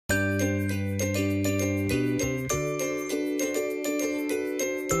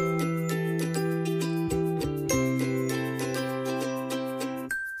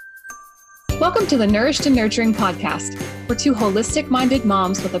Welcome to the Nourished and Nurturing podcast. We're two holistic-minded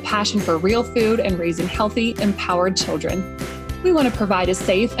moms with a passion for real food and raising healthy, empowered children. We want to provide a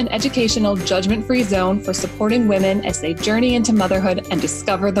safe and educational, judgment-free zone for supporting women as they journey into motherhood and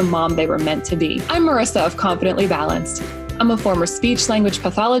discover the mom they were meant to be. I'm Marissa of Confidently Balanced. I'm a former speech-language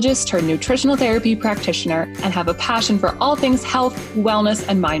pathologist turned nutritional therapy practitioner and have a passion for all things health, wellness,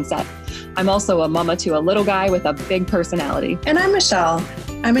 and mindset. I'm also a mama to a little guy with a big personality. And I'm Michelle.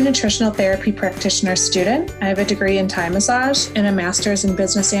 I'm a nutritional therapy practitioner student. I have a degree in Thai massage and a master's in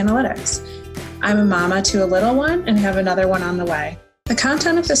business analytics. I'm a mama to a little one and have another one on the way. The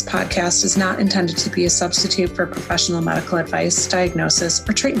content of this podcast is not intended to be a substitute for professional medical advice, diagnosis,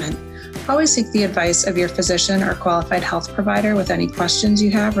 or treatment. Always seek the advice of your physician or qualified health provider with any questions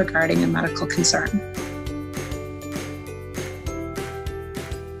you have regarding a medical concern.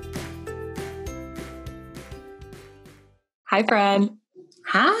 Hi, friend.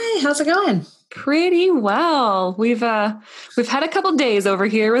 Hi, how's it going? Pretty well. We've had a couple days over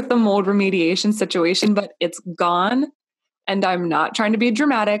here with the mold remediation situation, but it's gone. And I'm not trying to be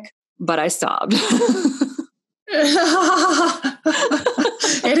dramatic, but I sobbed.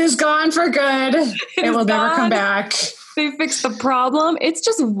 It is gone for good. It will never come back. They fixed the problem. It's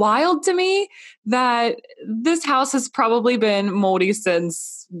just wild to me that this house has probably been moldy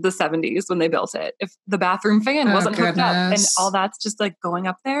since the 70s when they built it. If the bathroom fan wasn't hooked up and all that's just like going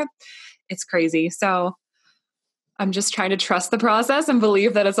up there, it's crazy. So I'm just trying to trust the process and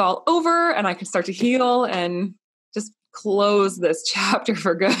believe that it's all over and I can start to heal and just close this chapter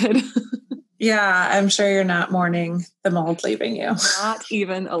for good. Yeah, I'm sure you're not mourning the mold leaving you. Not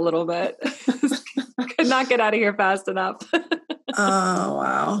even a little bit. Could not get out of here fast enough. Oh,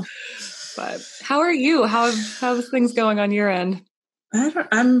 wow. But how are you? How's things going on your end?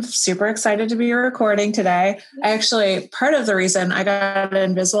 I'm super excited to be recording today. Actually, part of the reason I got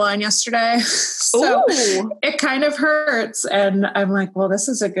Invisalign yesterday, so it kind of hurts. And I'm like, well, this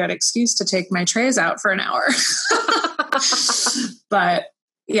is a good excuse to take my trays out for an hour. But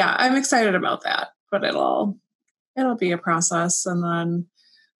yeah, I'm excited about that. But it'll be a process. And then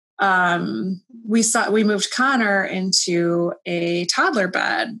we moved Connor into a toddler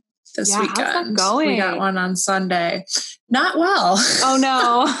bed this weekend. How's that going? We got one on Sunday. Not well. Oh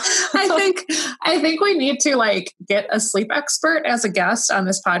no. I think we need to get a sleep expert as a guest on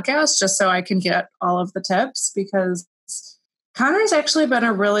this podcast just so I can get all of the tips, because Connor's actually been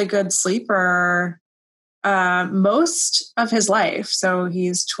a really good sleeper most of his life. So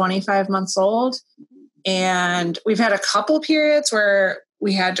he's 25 months old, and we've had a couple periods where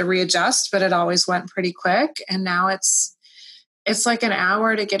we had to readjust, but it always went pretty quick. And now it's like an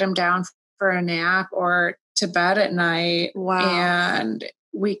hour to get him down for a nap or to bed at night. Wow. And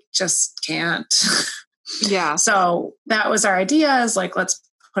we just can't. Yeah. So that was our idea, is let's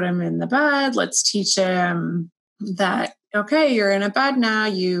put him in the bed. Let's teach him that, okay, you're in a bed now.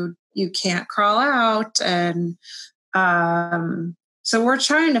 You can't crawl out. And so we're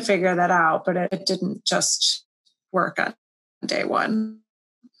trying to figure that out, but it didn't just work on day one.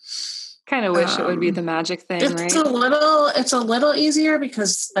 Kind of wish it would be the magic thing, right? It's a little easier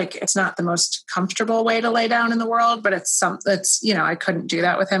because it's not the most comfortable way to lay down in the world, but it's I couldn't do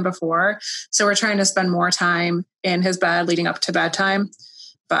that with him before. So we're trying to spend more time in his bed leading up to bedtime.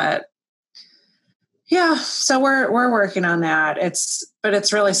 But yeah, so we're working on that. But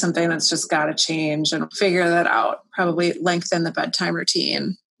it's really something that's just got to change and figure that out. Probably lengthen the bedtime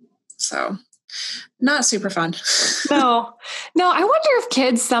routine. So not super fun. No, I wonder if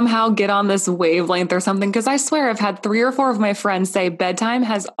kids somehow get on this wavelength or something, because I swear I've had 3 or 4 of my friends say bedtime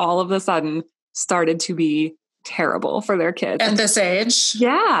has all of a sudden started to be terrible for their kids. At this age?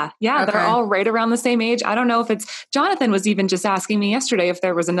 Yeah. Okay. They're all right around the same age. I don't know if Jonathan was even just asking me yesterday if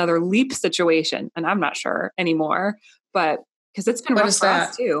there was another leap situation, and I'm not sure anymore, but because it's been rough for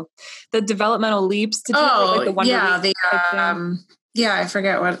us too. The developmental leaps to do the Wonder Weeks. I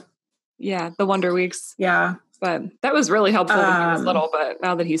forget what. Yeah, the Wonder Weeks. Yeah. But that was really helpful when he was little. But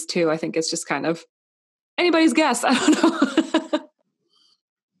now that he's 2, I think it's just kind of anybody's guess. I don't know.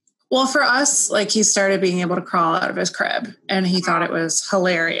 Well, for us, he started being able to crawl out of his crib, and he thought it was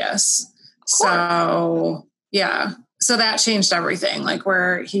hilarious. So, yeah. So that changed everything.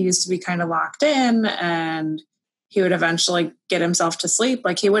 Where he used to be kind of locked in, and he would eventually get himself to sleep.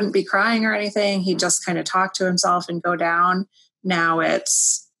 He wouldn't be crying or anything. He'd just kind of talk to himself and go down. Now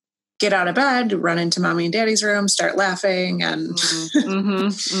it's get out of bed, run into mommy and daddy's room, start laughing. And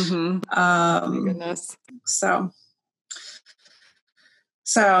oh my goodness. So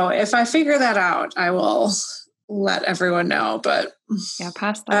if I figure that out, I will let everyone know. But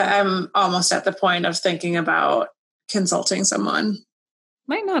past that. I'm almost at the point of thinking about consulting someone.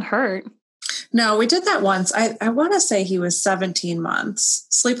 Might not hurt. No, we did that once. I want to say he was 17 months.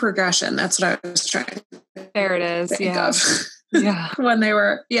 Sleep regression. That's what I was trying to There it is. think Yeah. of. Yeah. When they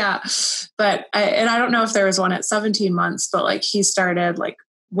were, yeah. But I don't know if there was one at 17 months, but like he started like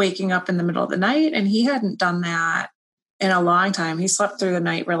waking up in the middle of the night, and he hadn't done that in a long time. He slept through the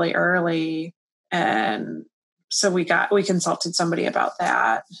night really early. And so we consulted somebody about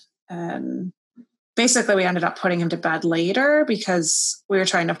that. And basically we ended up putting him to bed later because we were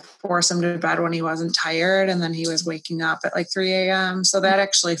trying to force him to bed when he wasn't tired. And then he was waking up at like 3 a.m. So that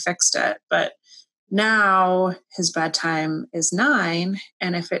actually fixed it. But now his bedtime is 9.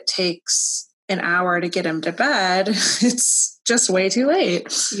 And if it takes an hour to get him to bed, it's just way too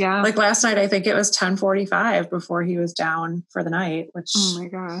late. Yeah. Like last night, I think it was 10:45 before he was down for the night, which, oh my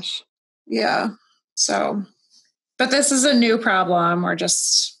gosh. yeah. So, but this is a new problem. We're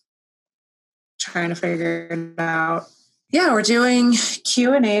just trying to figure it out. Yeah, we're doing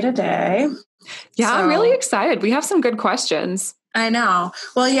Q&A today. Yeah, So, I'm really excited. We have some good questions. I know.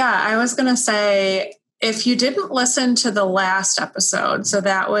 Well, yeah, I was going to say, if you didn't listen to the last episode, so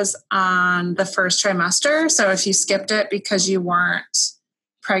that was on the first trimester. So if you skipped it because you weren't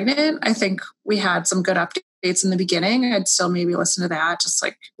pregnant, I think we had some good updates in the beginning. I'd still maybe listen to that, just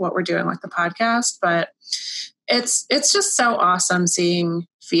like what we're doing with the podcast. But it's just so awesome seeing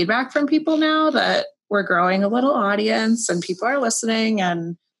feedback from people now that we're growing a little audience and people are listening.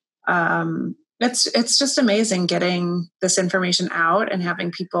 And it's just amazing getting this information out and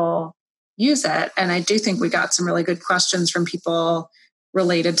having people use it. And I do think we got some really good questions from people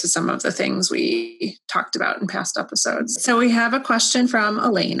related to some of the things we talked about in past episodes. So we have a question from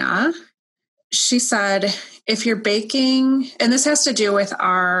Elena. She said, if you're baking, and this has to do with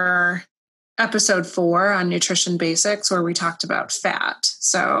our episode 4 on nutrition basics, where we talked about fat.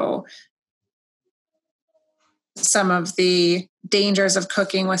 So some of the dangers of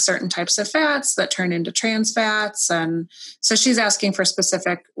cooking with certain types of fats that turn into trans fats. And so she's asking for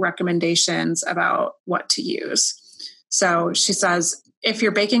specific recommendations about what to use. So she says, if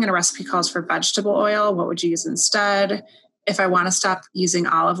you're baking and a recipe calls for vegetable oil, what would you use instead? If I want to stop using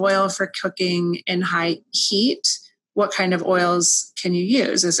olive oil for cooking in high heat, what kind of oils can you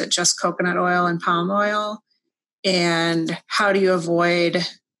use? Is it just coconut oil and palm oil? And how do you avoid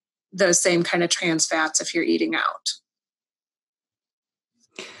those same kind of trans fats if you're eating out?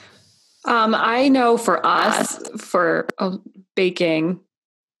 I know for us, for baking,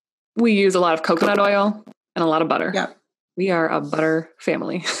 we use a lot of coconut oil and a lot of butter. Yep. We are a butter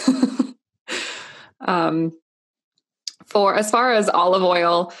family. For as far as olive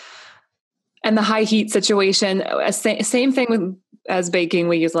oil and the high heat situation, same thing as baking.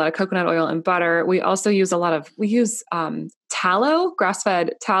 We use a lot of coconut oil and butter. We also use tallow,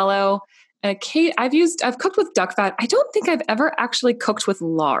 grass-fed tallow. And I've cooked with duck fat. I don't think I've ever actually cooked with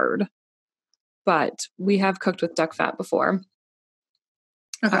lard, but we have cooked with duck fat before.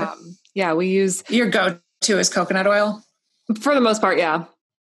 Okay. Yeah, we use... Your go-to is coconut oil? For the most part, yeah.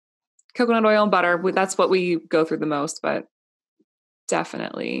 Coconut oil and butter. That's what we go through the most, but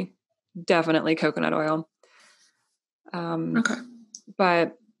definitely coconut oil. Okay.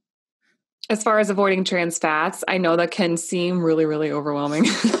 But as far as avoiding trans fats, I know that can seem really, really overwhelming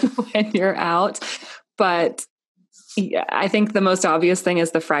when you're out, but yeah, I think the most obvious thing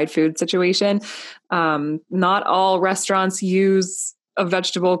is the fried food situation. Not all restaurants use a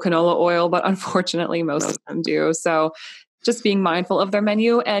vegetable canola oil, but unfortunately most of them do. So just being mindful of their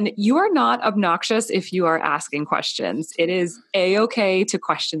menu. And you are not obnoxious if you are asking questions. It is A-okay to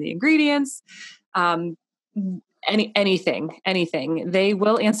question the ingredients. Anything. They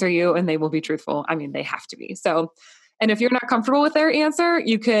will answer you and they will be truthful. I mean, they have to be. So, and if you're not comfortable with their answer,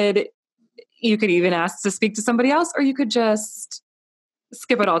 you could even ask to speak to somebody else, or you could just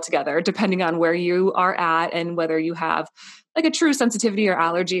skip it altogether, depending on where you are at and whether you have like a true sensitivity or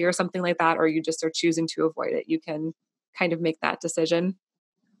allergy or something like that, or you just are choosing to avoid it. You can kind of make that decision,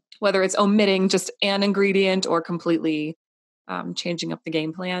 whether it's omitting just an ingredient or completely changing up the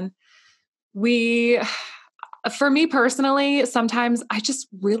game plan. For me personally, sometimes I just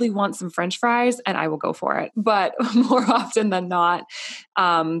really want some French fries and I will go for it. But more often than not,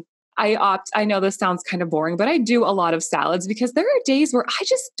 I know this sounds kind of boring, but I do a lot of salads because there are days where I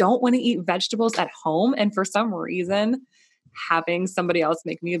just don't want to eat vegetables at home. And for some reason, having somebody else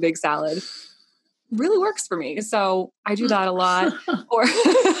make me a big salad really works for me. So I do that a lot. Or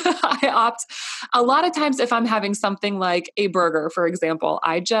I opt a lot of times if I'm having something like a burger, for example,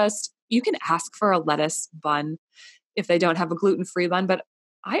 you can ask for a lettuce bun if they don't have a gluten-free bun, but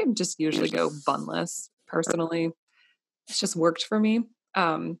I just usually go bunless personally. It's just worked for me.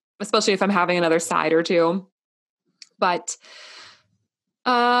 Especially if I'm having another side or two. But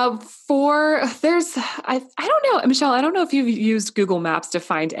I don't know, Michelle, I don't know if you've used Google Maps to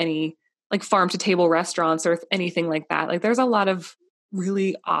find any like farm to table restaurants or anything like that. Like there's a lot of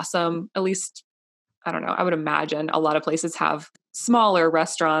really awesome, at least, I don't know, I would imagine a lot of places have smaller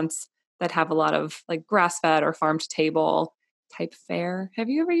restaurants that have a lot of like grass fed or farm to table type fare. Have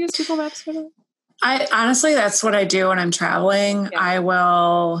you ever used Google Maps for that? I honestly, that's what I do when I'm traveling. Yeah. I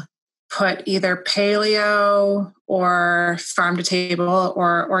will put either paleo or farm to table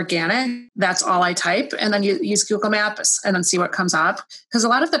or organic. That's all I type. And then you use Google Maps and then see what comes up. Because a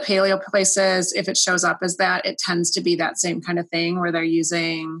lot of the paleo places, if it shows up as that, it tends to be that same kind of thing where they're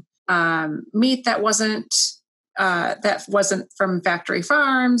using meat that wasn't from factory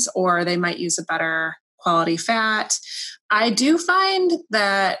farms, or they might use a better quality fat. I do find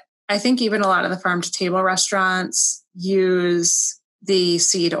that I think even a lot of the farm to table restaurants use the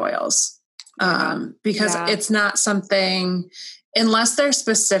seed oils because it's not something, unless they're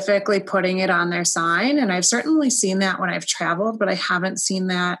specifically putting it on their sign. And I've certainly seen that when I've traveled, but I haven't seen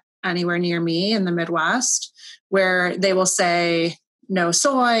that anywhere near me in the Midwest, where they will say no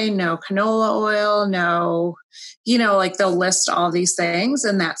soy, no canola oil, no, like they'll list all these things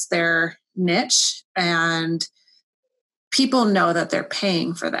and that's their niche. And people know that they're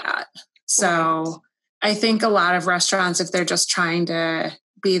paying for that. So I think a lot of restaurants, if they're just trying to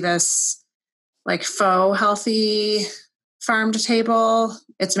be this like faux healthy farm to table,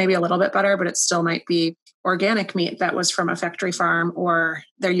 it's maybe a little bit better, but it still might be organic meat that was from a factory farm, or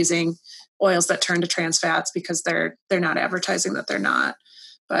they're using oils that turn to trans fats because they're not advertising that they're not.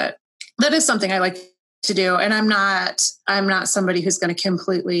 But that is something I like to do. And I'm not somebody who's going to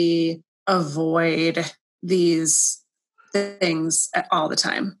completely avoid these things all the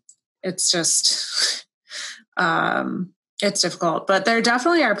time. It's just, it's difficult, but there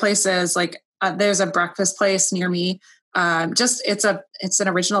definitely are places like there's a breakfast place near me. It's an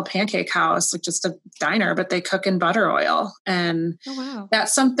original pancake house, like just a diner, but they cook in butter oil. And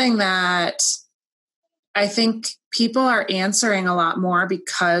that's something that I think people are answering a lot more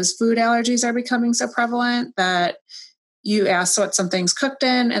because food allergies are becoming so prevalent that you ask what something's cooked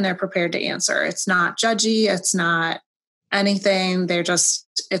in and they're prepared to answer. It's not judgy. It's not anything.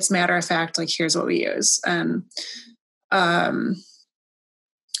 It's matter of fact, like, here's what we use. And I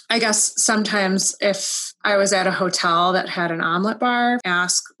guess sometimes if I was at a hotel that had an omelet bar,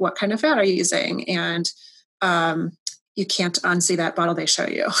 ask what kind of fat are you using? And you can't unsee that bottle they show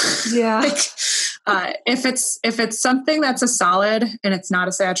you. Yeah. If it's something that's a solid and it's not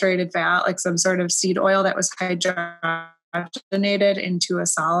a saturated fat, like some sort of seed oil that was hydrogenated into a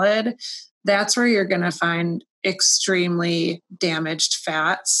solid, that's where you're going to find extremely damaged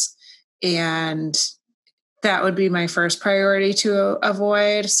fats. And that would be my first priority to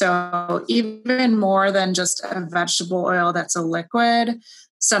avoid. So even more than just a vegetable oil that's a liquid,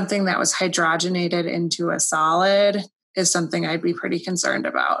 something that was hydrogenated into a solid is something I'd be pretty concerned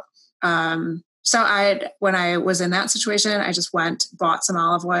about. So when I was in that situation, I just bought some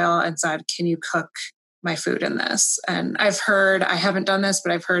olive oil and said, can you cook my food in this? And I haven't done this,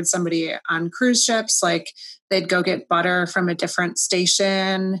 but I've heard somebody on cruise ships, like they'd go get butter from a different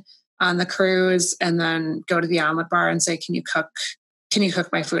station on the cruise and then go to the omelet bar and say, can you cook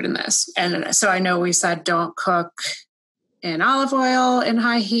my food in this? And so I know we said, don't cook in olive oil in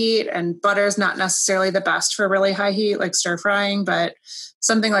high heat, and butter is not necessarily the best for really high heat, like stir frying, but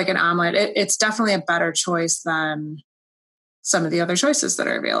something like an omelet, it's definitely a better choice than some of the other choices that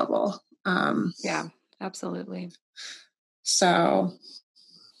are available. Yeah, absolutely. So,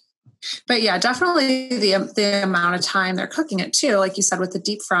 but yeah, definitely the amount of time they're cooking it too. Like you said, with the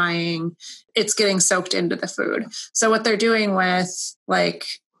deep frying, it's getting soaked into the food. So what they're doing with like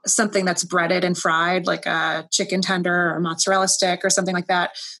something that's breaded and fried, like a chicken tender or mozzarella stick or something like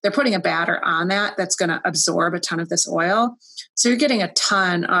that, they're putting a batter on that's going to absorb a ton of this oil. So you're getting a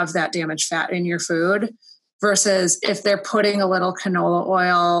ton of that damaged fat in your food, versus if they're putting a little canola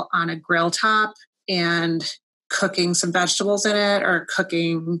oil on a grill top and cooking some vegetables in it, or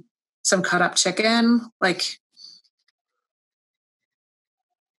cooking some cut up chicken, like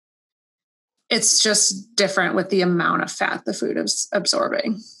it's just different with the amount of fat the food is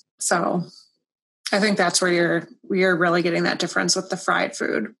absorbing. So I think that's where you're really getting that difference with the fried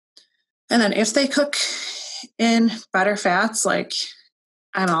food. And then if they cook in better fats, like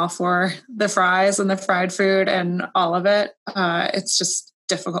I'm all for the fries and the fried food and all of it. It's just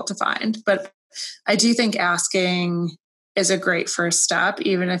difficult to find. But I do think asking is a great first step,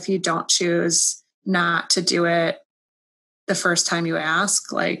 even if you don't choose not to do it the first time you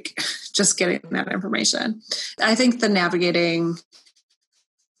ask, like just getting that information. I think the navigating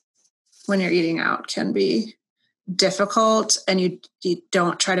when you're eating out can be difficult, and you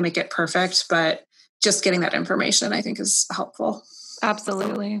don't try to make it perfect, but just getting that information, I think, is helpful.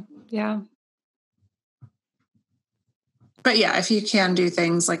 Absolutely. Yeah. But yeah, if you can do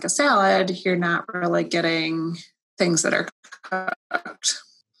things like a salad, you're not really getting things that are cooked,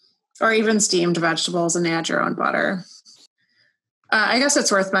 or even steamed vegetables, and add your own butter. I guess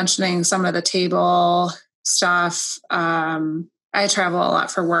it's worth mentioning some of the table stuff. I travel a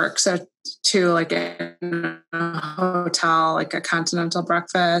lot for work. So to like in a hotel, like a continental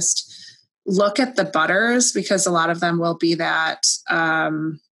breakfast, look at the butters, because a lot of them will be that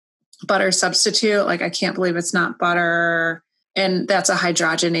butter substitute. Like, I can't believe it's not butter. And that's a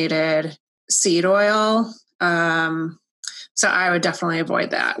hydrogenated seed oil. So I would definitely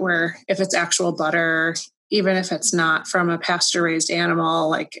avoid that, where if it's actual butter, even if it's not from a pasture raised animal,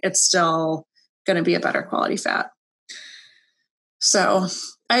 like, it's still going to be a better quality fat. So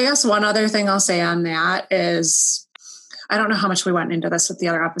I guess one other thing I'll say on that is, I don't know how much we went into this with the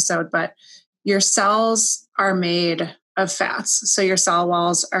other episode, but your cells are made of fats. So your cell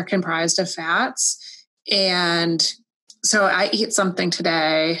walls are comprised of fats. And so I eat something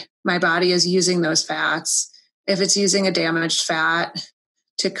today, my body is using those fats. If it's using a damaged fat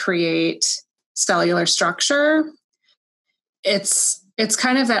to create cellular structure, it's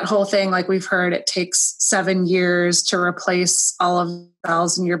kind of that whole thing. Like, we've heard it takes 7 years to replace all of the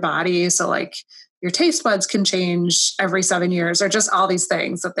cells in your body. So like, your taste buds can change every 7 years, or just all these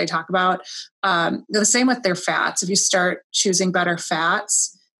things that they talk about. The same with their fats. If you start choosing better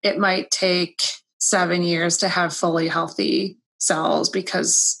fats, it might take 7 years to have fully healthy cells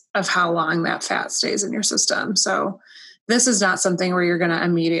because of how long that fat stays in your system. So this is not something where you're going to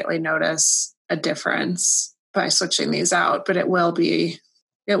immediately notice a difference by switching these out, but it will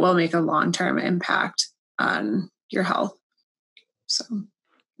make a long-term impact on your health. So,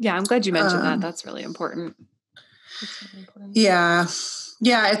 yeah, I'm glad you mentioned that. That's really important. Yeah.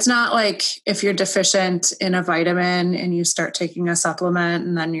 Yeah. It's not like if you're deficient in a vitamin and you start taking a supplement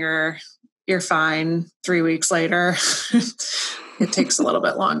and then you're fine 3 weeks later. It takes a little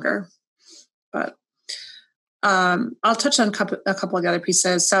bit longer, but I'll touch on a couple of the other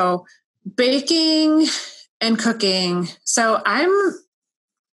pieces. So baking and cooking. So I'm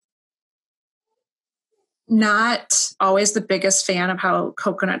not always the biggest fan of how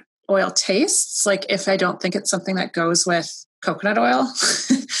coconut oil tastes. Like, if I don't think it's something that goes with coconut oil.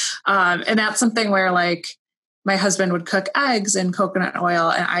 And that's something where, like, my husband would cook eggs in coconut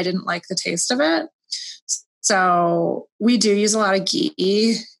oil and I didn't like the taste of it. So we do use a lot of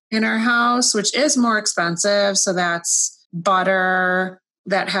ghee in our house, which is more expensive. So that's butter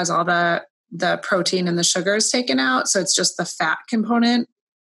that has all the protein and the sugars taken out. So it's just the fat component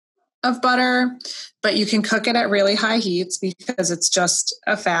of butter, but you can cook it at really high heats because it's just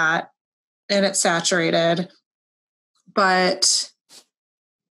a fat and it's saturated. But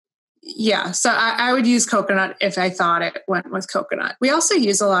yeah, so I would use coconut if I thought it went with coconut. We also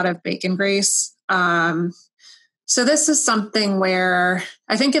use a lot of bacon grease. So this is something where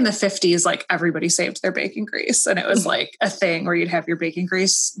I think in the 50s, like, everybody saved their bacon grease, and it was like a thing where you'd have your bacon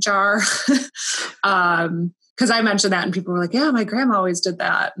grease jar. Because I mentioned that and people were like, yeah, my grandma always did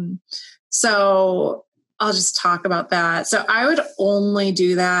that. And so I'll just talk about that. So I would only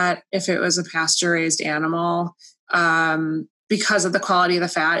do that if it was a pasture raised animal. Because of the quality of the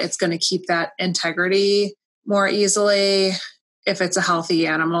fat, it's going to keep that integrity more easily if it's a healthy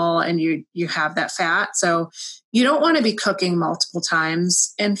animal and you have that fat. So you don't want to be cooking multiple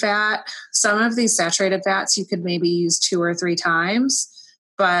times in fat. Some of these saturated fats you could maybe use 2 or 3 times,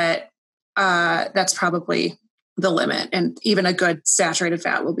 but that's probably the limit. And even a good saturated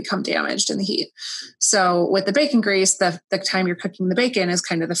fat will become damaged in the heat. So with the bacon grease, the time you're cooking the bacon is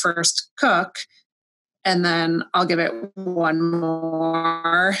kind of the first cook. And then I'll give it one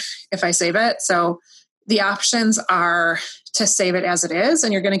more if I save it. So the options are to save it as it is,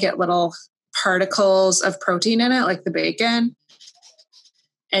 and you're going to get little particles of protein in it, like the bacon,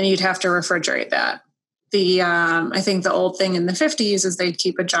 and you'd have to refrigerate that. I think the old thing in the 50s is they'd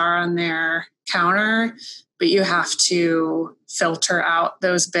keep a jar on their counter, but you have to filter out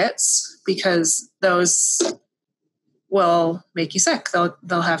those bits because those will make you sick.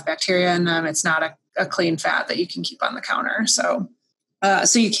 They'll have bacteria in them. It's not a clean fat that you can keep on the counter. So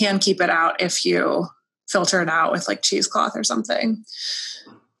you can keep it out if you filter it out with like cheesecloth or something.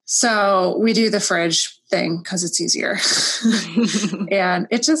 So we do the fridge thing because it's easier. And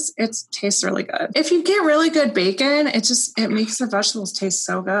it tastes really good. If you get really good bacon, it makes the vegetables taste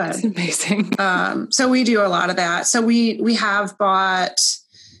so good. It's amazing. So we do a lot of that. So we have bought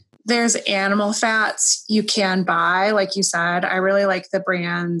there's animal fats you can buy. Like you said, I really like the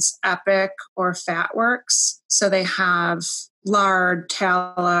brands Epic or Fatworks. So they have lard,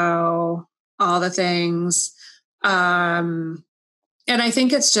 tallow, all the things. And I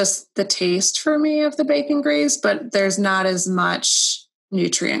think it's just the taste for me of the bacon grease, but there's not as much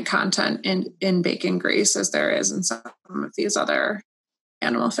nutrient content in bacon grease as there is in some of these other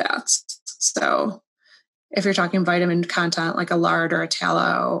animal fats. So if you're talking vitamin content, like a lard or a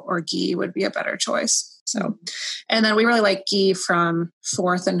tallow or ghee would be a better choice. So, and then we really like ghee from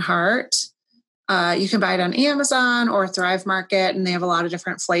Fourth and Heart. You can buy it on Amazon or Thrive Market, and they have a lot of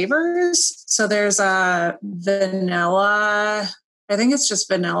different flavors. So there's a vanilla, I think it's just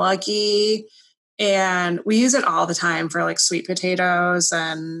vanilla ghee. And we use it all the time for like sweet potatoes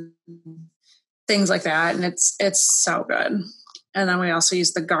and things like that. And it's so good. And then we also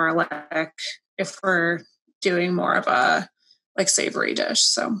use the garlic if we're doing more of a like savory dish.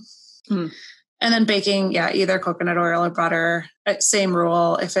 So, and then baking, either coconut oil or butter. Same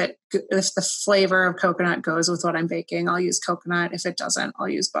rule. If the flavor of coconut goes with what I'm baking, I'll use coconut. If it doesn't, I'll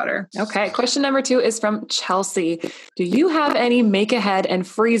use butter. Okay. Question number 2 is from Chelsea. Do you have any make ahead and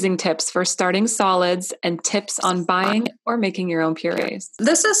freezing tips for starting solids and tips on buying or making your own purees?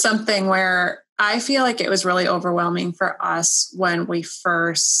 This is something where I feel like it was really overwhelming for us when we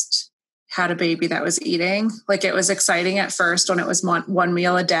first had a baby that was eating. Like it was exciting at first when it was one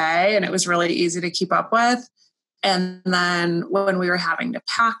meal a day and it was really easy to keep up with. And then when we were having to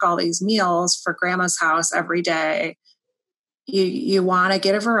pack all these meals for grandma's house every day, you want to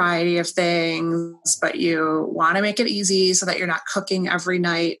get a variety of things, but you want to make it easy so that you're not cooking every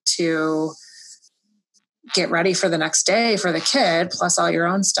night to get ready for the next day for the kid, plus all your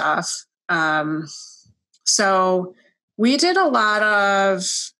own stuff. So we did a lot of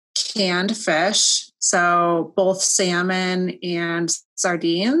canned fish, so both salmon and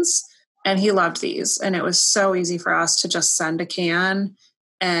sardines, and he loved these. And it was so easy for us to just send a can,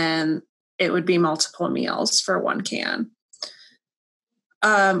 and it would be multiple meals for one can.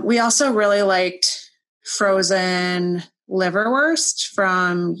 We also really liked frozen liverwurst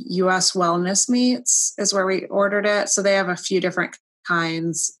from US Wellness Meats is where we ordered it. So they have a few different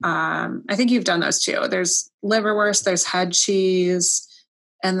kinds. I think you've done those too. There's liverwurst, there's head cheese,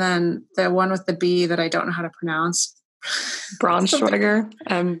 and then the one with the B that I don't know how to pronounce. Braunschweiger.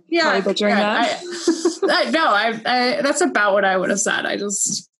 I'm probably butchering that. That's about what I would have said. I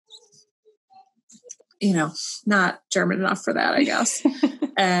just, not German enough for that, I guess.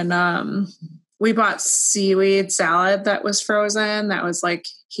 And we bought seaweed salad that was frozen. That was like,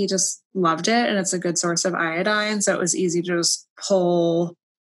 he just loved it. And it's a good source of iodine. So it was easy to just pull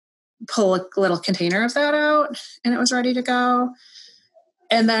a little container of that out and it was ready to go.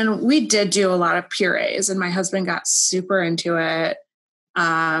 And then we did do a lot of purees and my husband got super into it.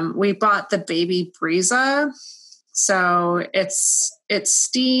 We bought the Baby Brisa. So it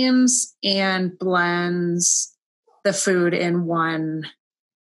steams and blends the food in one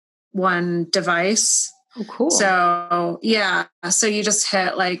device. Oh, cool. So so you just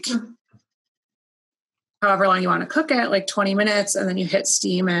hit like however long you want to cook it, like 20 minutes, and then you hit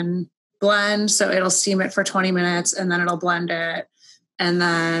steam and blend. So it'll steam it for 20 minutes and then it'll blend it. And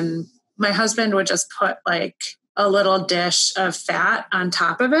then my husband would just put like a little dish of fat on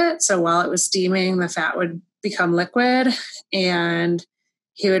top of it. So while it was steaming, the fat would become liquid and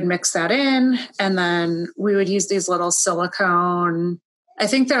he would mix that in. And then we would use these little silicone, I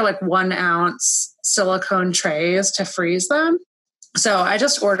think they're like 1 ounce silicone trays to freeze them. So I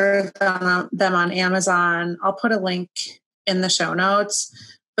just ordered them on Amazon. I'll put a link in the show notes,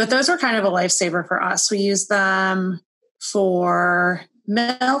 but those were kind of a lifesaver for us. We use them for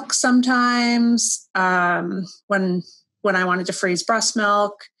milk sometimes when I wanted to freeze breast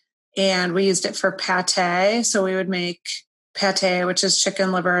milk, and we used it for pate. So we would make pate, which is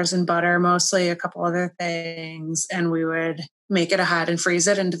chicken livers and butter, mostly a couple other things. And we would make it ahead and freeze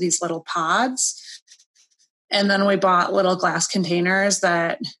it into these little pods. And then we bought little glass containers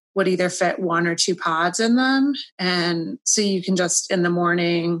that would either fit 1 or 2 pods in them. And so you can just in the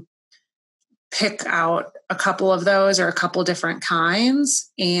morning pick out a couple of those or a couple different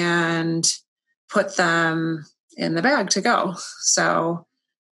kinds and put them in the bag to go. So,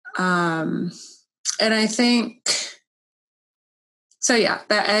 and I think, so yeah,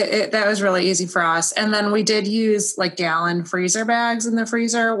 that was really easy for us. And then we did use like gallon freezer bags in the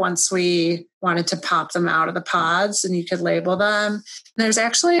freezer once we wanted to pop them out of the pods, and you could label them. And there's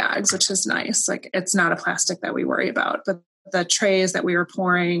actually bags, which is nice. Like it's not a plastic that we worry about, but the trays that we were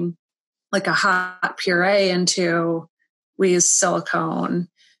pouring like a hot puree into, we use silicone,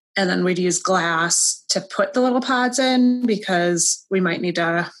 and then we'd use glass to put the little pods in because we might need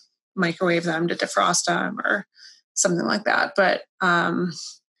to microwave them to defrost them or something like that. But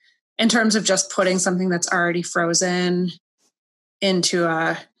in terms of just putting something that's already frozen into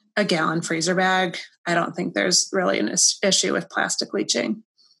a gallon freezer bag, I don't think there's really an issue with plastic leaching.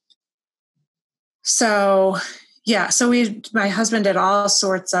 So my husband did all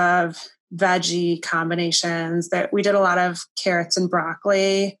sorts of veggie combinations. That we did a lot of carrots and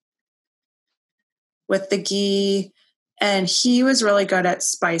broccoli with the ghee, and he was really good at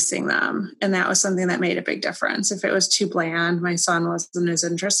spicing them. And that was something that made a big difference. If it was too bland, my son wasn't as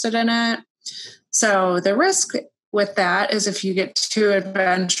interested in it. So the risk with that is if you get too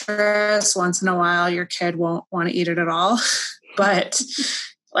adventurous once in a while, your kid won't want to eat it at all. But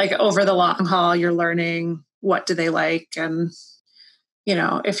like over the long haul, you're learning what do they like. And, you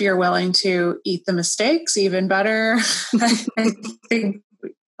know, if you're willing to eat the mistakes, even better. I think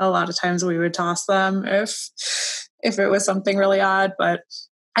a lot of times we would toss them if it was something really odd. But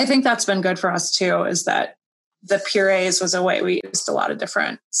I think that's been good for us too, is that the purees was a way we used a lot of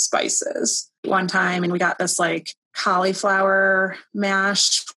different spices one time. And we got this like cauliflower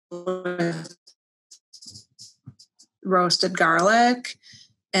mash with roasted garlic,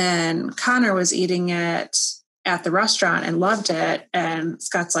 and Connor was eating it at the restaurant and loved it. And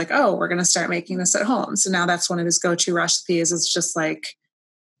Scott's like, oh, we're going to start making this at home. So now that's one of his go-to recipes. It's just like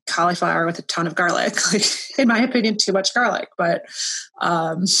cauliflower with a ton of garlic. Like, in my opinion, too much garlic, but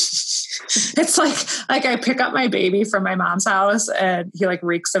it's like I pick up my baby from my mom's house and he like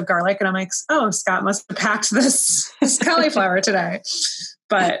reeks of garlic, and I'm like, oh, Scott must have packed this cauliflower today.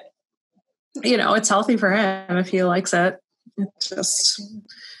 But you know, it's healthy for him if he likes it. It's just,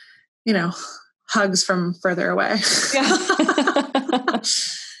 you know, hugs from further away. Yeah.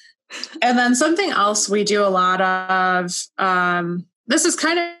 And then something else we do a lot of, this is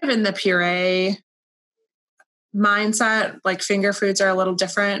kind of in the puree mindset, like finger foods are a little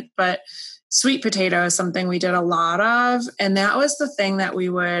different, but sweet potato is something we did a lot of. And that was the thing that we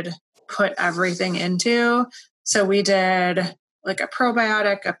would put everything into. So we did like a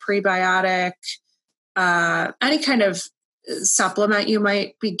probiotic, a prebiotic, any kind of supplement you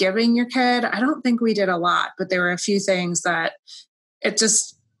might be giving your kid. I don't think we did a lot, but there were a few things that it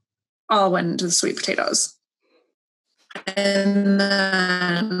just all went into the sweet potatoes. And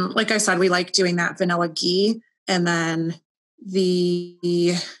then, like I said, we like doing that vanilla ghee, and then we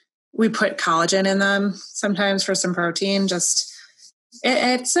put collagen in them sometimes for some protein. Just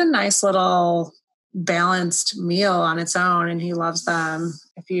it's a nice little balanced meal on its own, and he loves them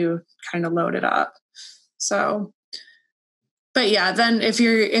if you kind of load it up. So, but yeah, then if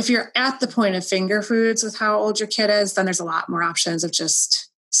you're at the point of finger foods with how old your kid is, then there's a lot more options of just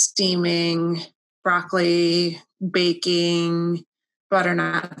steaming broccoli, baking,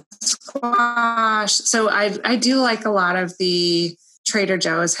 butternut squash. So I do like a lot of the Trader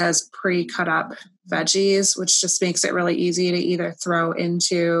Joe's has pre-cut up veggies, which just makes it really easy to either throw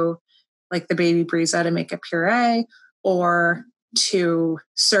into like the baby brisa to make a puree, or to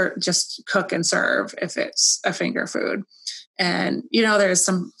just cook and serve if it's a finger food. And, you know, there's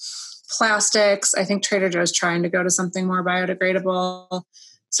some plastics. I think Trader Joe's trying to go to something more biodegradable.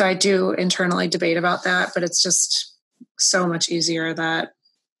 So I do internally debate about that, but it's just so much easier that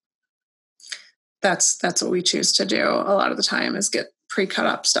that's what we choose to do a lot of the time, is get pre-cut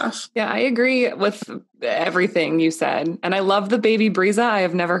up stuff. Yeah, I agree with everything you said. And I love the baby brisa. I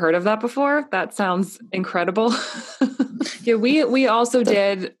have never heard of that before. That sounds incredible. Yeah, we also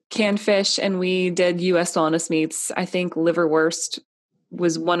did canned fish, and we did U.S. wellness meats. I think liverwurst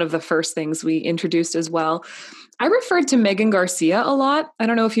was one of the first things we introduced as well. I referred to Megan Garcia a lot. I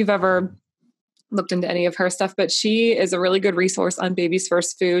don't know if you've ever looked into any of her stuff, but she is a really good resource on baby's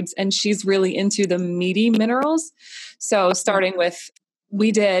first foods, and she's really into the meaty minerals. So starting with,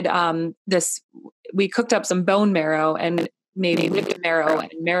 we did we cooked up some bone marrow and maybe whipped marrow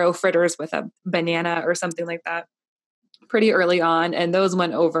and marrow fritters with a banana or something like that pretty early on. And those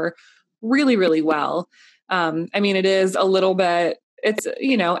went over really, really well. I mean, it is a little bit, it's,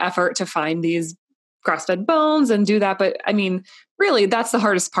 you know, effort to find these grass-fed bones and do that. But I mean, really, that's the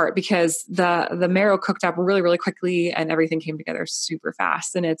hardest part, because the marrow cooked up really, really quickly and everything came together super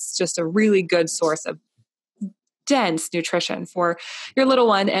fast. And it's just a really good source of dense nutrition for your little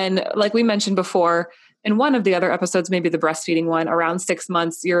one. And like we mentioned before, in one of the other episodes, maybe the breastfeeding one, around 6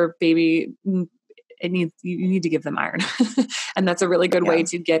 months, your baby, you need to give them iron. And that's a really good way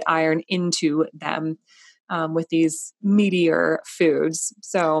to get iron into them with these meatier foods.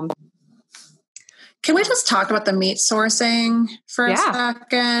 So can we just talk about the meat sourcing for a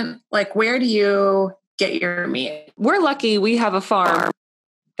second? Like, where do you get your meat? We're lucky we have a farm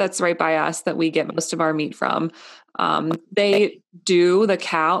that's right by us that we get most of our meat from. They do the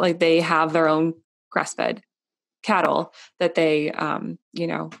cow, like they have their own grass-fed cattle that they,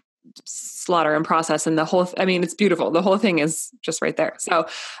 slaughter and process, and it's beautiful. The whole thing is just right there. So,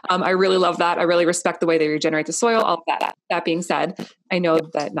 I really love that. I really respect the way they regenerate the soil, all of that. That being said, I know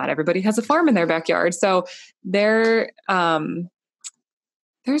that not everybody has a farm in their backyard. So there's a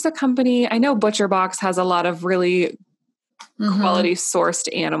company, I know ButcherBox has a lot of really quality sourced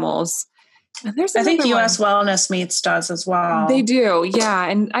animals. And I think US Wellness Meats does as well. They do. Yeah.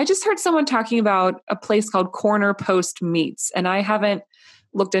 And I just heard someone talking about a place called Corner Post Meats, and I haven't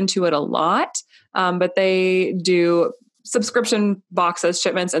looked into it a lot. But they do subscription boxes,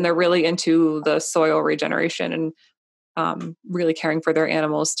 shipments, and they're really into the soil regeneration and really caring for their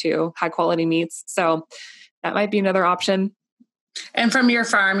animals too. High quality meats. So that might be another option. And from your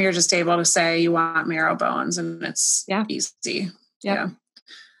farm, you're just able to say you want marrow bones, and it's easy. Yep. Yeah.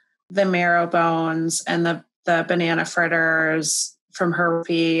 The marrow bones and the banana fritters from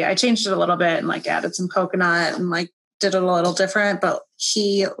Herbie. I changed it a little bit and like added some coconut and like did it a little different, but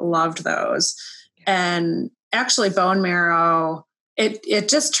he loved those. And actually bone marrow, it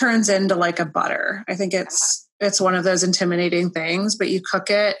just turns into like a butter. I think it's one of those intimidating things, but you cook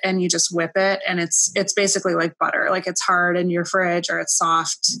it and you just whip it, and it's basically like butter. Like it's hard in your fridge or it's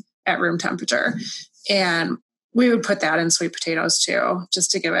soft at room temperature. And we would put that in sweet potatoes too,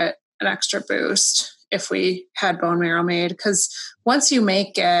 just to give it an extra boost if we had bone marrow made. Because once you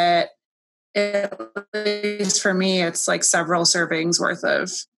make it, at least for me, it's like several servings worth of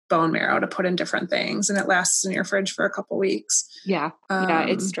bone marrow to put in different things, and it lasts in your fridge for a couple weeks. Yeah.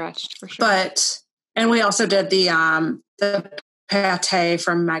 It's stretched for sure. And we also did the pate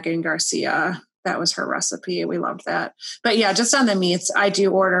from Megan Garcia. That was her recipe. We loved that. But yeah, just on the meats, I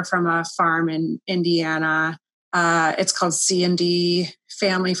do order from a farm in Indiana. It's called C&D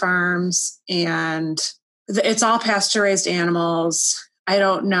Family Farms, and it's all pasture-raised animals. I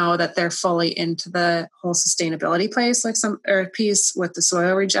don't know that they're fully into the whole sustainability piece with the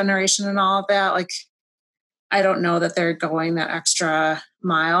soil regeneration and all of that. Like, I don't know that they're going that extra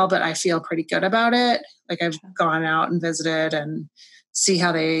mile, but I feel pretty good about it. Like I've gone out and visited and see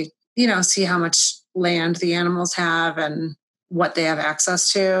how see how much land the animals have and what they have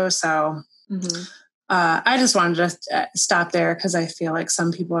access to. So I just wanted to stop there because I feel like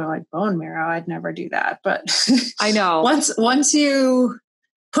some people are like, bone marrow, I'd never do that. But I know once you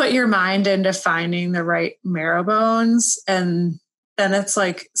put your mind into finding the right marrow bones, and then it's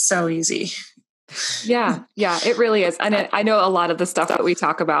like so easy. Yeah, it really is. And I know a lot of the stuff that we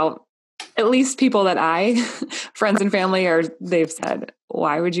talk about, at least people that friends and family they've said,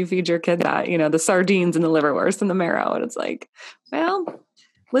 why would you feed your kid that? The sardines and the liverwurst and the marrow. And it's like, well,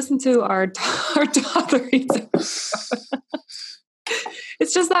 listen to our toddler.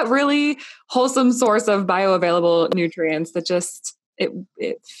 It's just that really wholesome source of bioavailable nutrients that just, it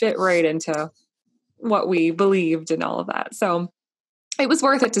fit right into what we believed and all of that. So it was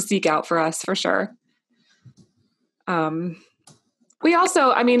worth it to seek out for us, for sure. We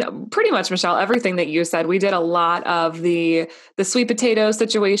also, pretty much, Michelle, everything that you said, we did a lot of the sweet potato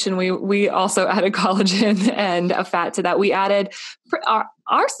situation. We also added collagen and a fat to that. We added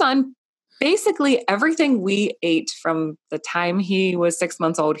our son, basically everything we ate from the time he was 6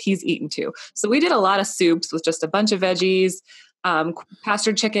 months old, he's eaten too. So we did a lot of soups with just a bunch of veggies,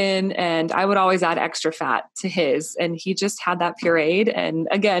 pastured chicken, and I would always add extra fat to his, and he just had that pureed. And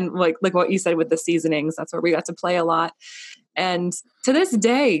again, like what you said with the seasonings, that's where we got to play a lot. And to this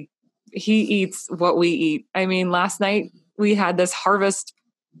day, he eats what we eat. Last night we had this harvest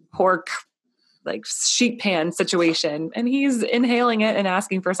pork, like sheet pan situation, and he's inhaling it and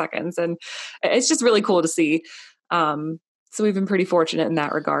asking for seconds. And it's just really cool to see. So we've been pretty fortunate in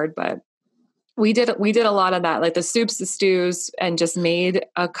that regard, but we did a lot of that, like the soups, the stews, and just made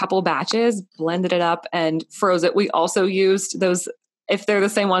a couple batches, blended it up and froze it. We also used those, if they're the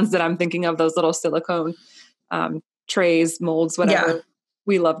same ones that I'm thinking of, those little silicone, trays, molds, whatever. Yeah.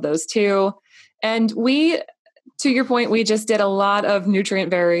 We love those too. And to your point, we just did a lot of nutrient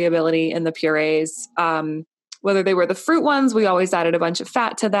variability in the purees. Whether they were the fruit ones, we always added a bunch of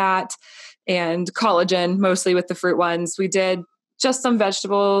fat to that, and collagen, mostly with the fruit ones. We did just some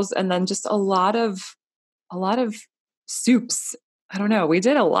vegetables, and then just a lot of soups. I don't know. We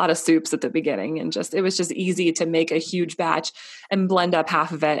did a lot of soups at the beginning, and it was just easy to make a huge batch and blend up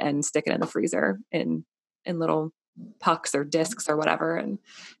half of it and stick it in the freezer in little pucks or discs or whatever and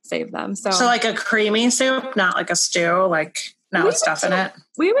save them. So like a creamy soup, not like a stew, like not with stuff in it.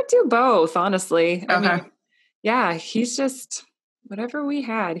 We would do both, honestly. Okay. He's just whatever we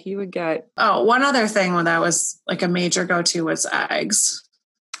had, he would get. Oh, one other thing that was like a major go-to was eggs.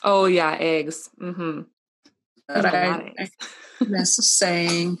 Oh yeah, eggs. Mm-hmm. That I miss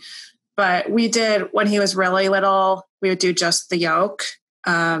saying. But we did, when he was really little, we would do just the yolk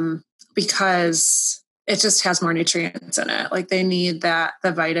because it just has more nutrients in it. Like they need the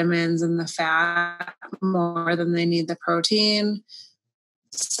vitamins and the fat more than they need the protein.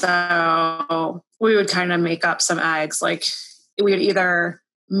 So we would kind of make up some eggs. Like we would either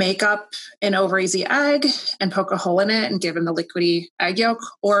make up an over easy egg and poke a hole in it and give him the liquidy egg yolk,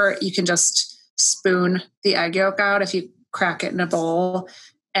 or you can just spoon the egg yolk out if you crack it in a bowl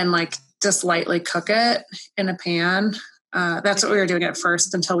and like just lightly cook it in a pan. That's what we were doing at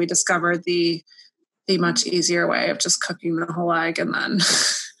first until we discovered the much easier way of just cooking the whole egg and then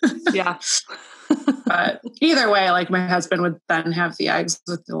yeah. But either way, like my husband would then have the eggs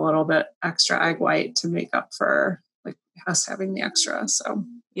with a little bit extra egg white to make up for like us having the extra. So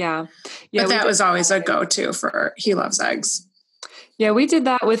yeah. But that was always a go-to for, he loves eggs. Yeah. We did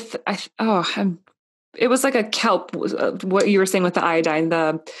that with, it was like a kelp, what you were saying with the iodine,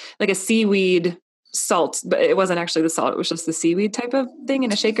 like a seaweed salt, but it wasn't actually the salt. It was just the seaweed type of thing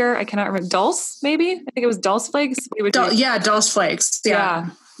in a shaker. I cannot remember. Dulse, maybe? I think it was Dulse flakes. We would Dulse flakes.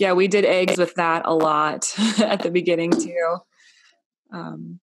 Yeah. Yeah. We did eggs with that a lot at the beginning too.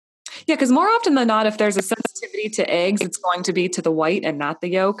 Because more often than not, if there's a sensitivity to eggs, it's going to be to the white and not the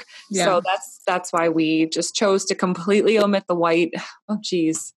yolk. Yeah. So that's why we just chose to completely omit the white. Oh,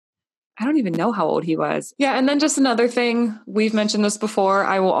 geez. I don't even know how old he was. Yeah. And then just another thing, we've mentioned this before.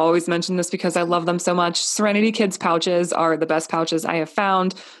 I will always mention this because I love them so much. Serenity Kids pouches are the best pouches I have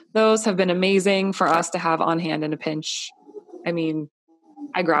found. Those have been amazing for us to have on hand in a pinch. I mean,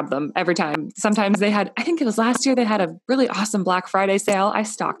 I grab them every time. Sometimes I think it was last year, they had a really awesome Black Friday sale. I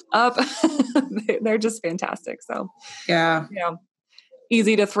stocked up. They're just fantastic. So yeah.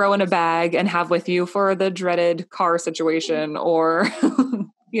 Easy to throw in a bag and have with you for the dreaded car situation or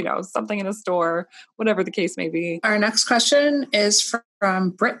something in a store, whatever the case may be. Our next question is from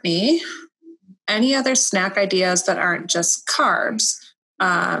Brittany. Any other snack ideas that aren't just carbs?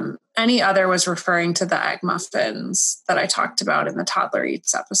 Any other was referring to the egg muffins that I talked about in the Toddler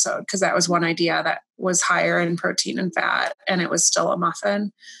Eats episode, because that was one idea that was higher in protein and fat, and it was still a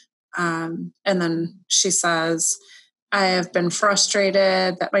muffin. And then she says, I have been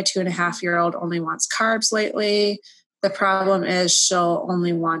frustrated that my 2.5-year-old only wants carbs lately. The problem is she'll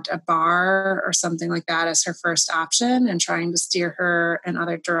only want a bar or something like that as her first option, and trying to steer her in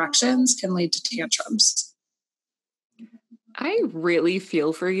other directions can lead to tantrums. I really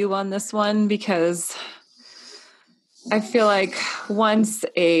feel for you on this one because I feel like once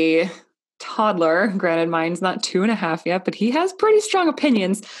a toddler, granted mine's not 2.5 yet, but he has pretty strong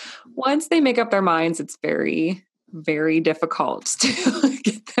opinions. Once they make up their minds, it's very, very difficult to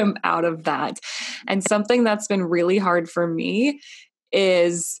get them out of that. And something that's been really hard for me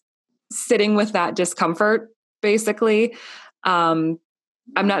is sitting with that discomfort, basically.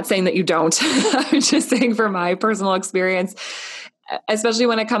 I'm not saying that you don't. I'm just saying from my personal experience, especially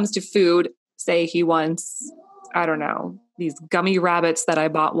when it comes to food, say he wants, I don't know, these gummy rabbits that I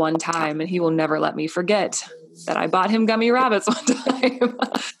bought one time, and he will never let me forget that I bought him gummy rabbits one time.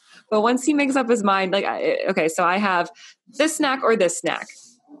 But once he makes up his mind, like, okay, so I have this snack or this snack,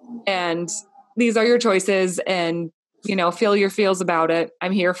 and these are your choices, and feel your feels about it.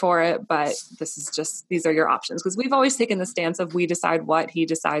 I'm here for it, but these are your options. Because we've always taken the stance of we decide what, he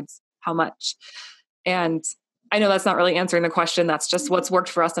decides how much. And I know that's not really answering the question. That's just what's worked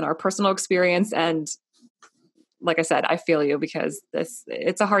for us in our personal experience. And like I said, I feel you because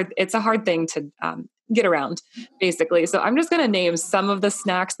it's a hard thing to get around, basically. So I'm just going to name some of the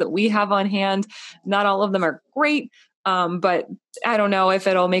snacks that we have on hand. Not all of them are great, but I don't know if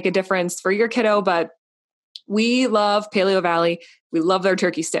it'll make a difference for your kiddo, but we love Paleo Valley. We love their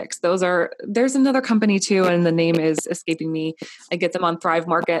turkey sticks. There's another company too, and the name is escaping me. I get them on Thrive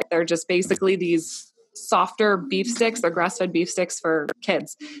Market. They're just basically these softer beef sticks. They're grass-fed beef sticks for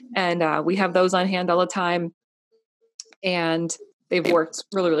kids. And we have those on hand all the time. And they've worked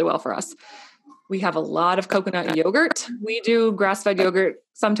really, really well for us. We have a lot of coconut yogurt. We do grass-fed yogurt.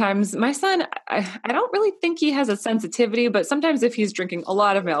 Sometimes my son, I don't really think he has a sensitivity, but sometimes if he's drinking a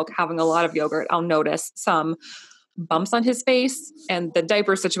lot of milk, having a lot of yogurt, I'll notice some bumps on his face, and the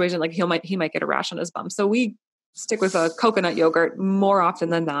diaper situation, like he might get a rash on his bum. So we stick with a coconut yogurt more often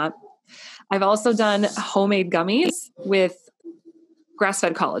than not. I've also done homemade gummies with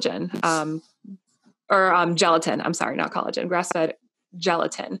grass-fed collagen, or gelatin. I'm sorry, not collagen, grass-fed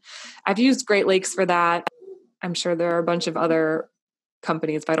gelatin. I've used Great Lakes for that. I'm sure there are a bunch of other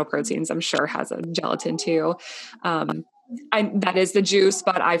companies. Vital Proteins, I'm sure, has a gelatin too. That is the juice,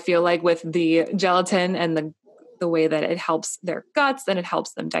 but I feel like with the gelatin and the the way that it helps their guts and it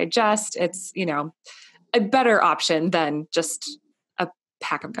helps them digest. It's, a better option than just a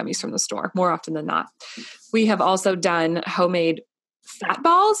pack of gummies from the store more often than not. We have also done homemade fat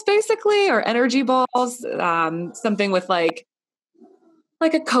balls basically, or energy balls, something with like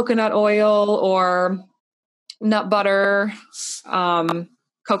a coconut oil or nut butter,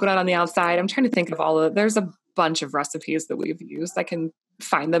 coconut on the outside. I'm trying to think of there's a bunch of recipes that we've used. I can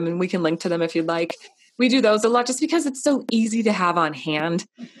find them and we can link to them if you'd like. We do those a lot just because it's so easy to have on hand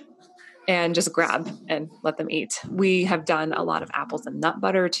and just grab and let them eat. We have done a lot of apples and nut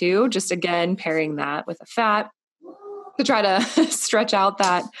butter too, just again, pairing that with a fat to try to stretch out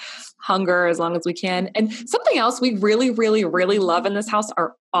that hunger as long as we can. And something else we really, really, really love in this house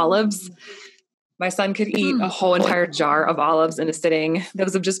are olives. My son could eat a whole entire jar of olives in a sitting.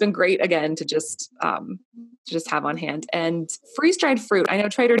 Those have just been great, again, to just have on hand. And freeze-dried fruit. I know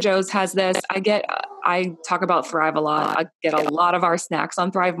Trader Joe's has this. I talk about Thrive a lot. I get a lot of our snacks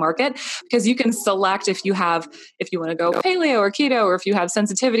on Thrive Market because you can select if you want to go paleo or keto, or if you have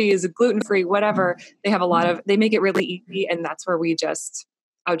sensitivities, gluten-free, whatever. They make it really easy. And that's where I would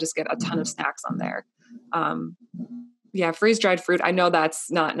just get a ton of snacks on there. Yeah, freeze-dried fruit. I know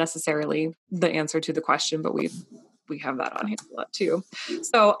that's not necessarily the answer to the question, but we have that on hand a lot too.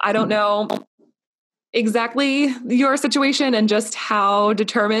 So I don't know exactly your situation and just how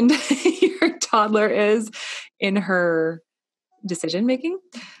determined your toddler is in her decision making.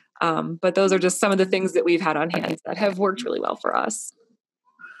 But those are just some of the things that we've had on hand that have worked really well for us.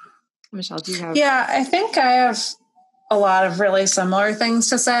 Michelle, do you have? Yeah, I think I have a lot of really similar things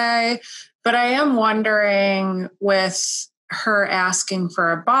to say. But I am wondering, with her asking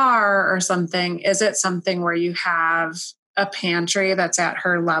for a bar or something, is it something where you have a pantry that's at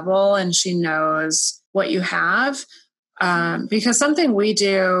her level and she knows what you have? Because something we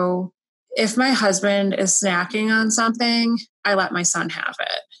do, if my husband is snacking on something, I let my son have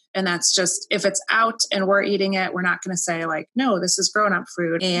it. And that's just, if it's out and we're eating it, we're not going to say like, no, this is grown-up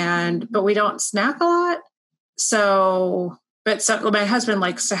food. But we don't snack a lot. But my husband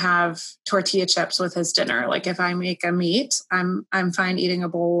likes to have tortilla chips with his dinner. Like if I make a meat, I'm fine eating a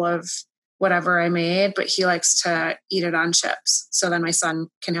bowl of whatever I made, but he likes to eat it on chips. So then my son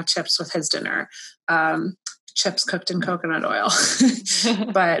can have chips with his dinner, chips cooked in coconut oil.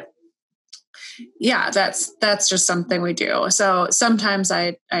 But yeah, that's just something we do. So sometimes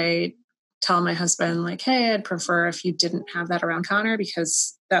I tell my husband like, hey, I'd prefer if you didn't have that around Connor,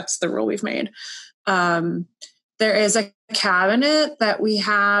 because that's the rule we've made. There is a cabinet that we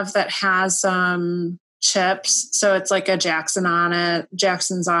have that has some chips. So it's like a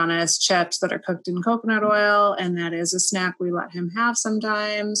Jackson's Honest chips that are cooked in coconut oil. And that is a snack we let him have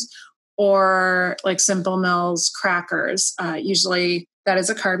sometimes. Or like Simple Mills crackers. Usually that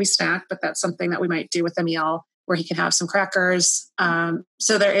is a carby snack, but that's something that we might do with a meal where he can have some crackers.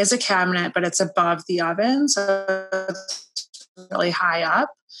 So there is a cabinet, but it's above the oven. So it's really high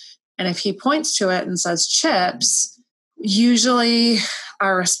up. And if he points to it and says chips, usually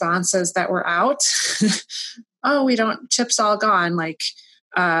our response is that we're out. Oh, we don't, chips all gone.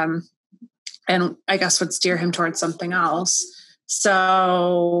 And I guess would steer him towards something else.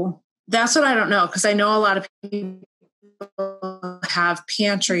 So that's what I don't know. Cause I know a lot of people have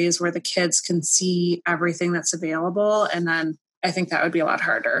pantries where the kids can see everything that's available. And then I think that would be a lot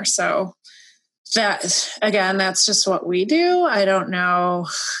harder. So that's just what we do. I don't know.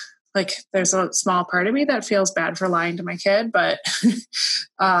 Like there's a small part of me that feels bad for lying to my kid, but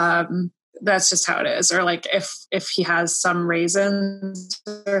that's just how it is. Or like if he has some raisins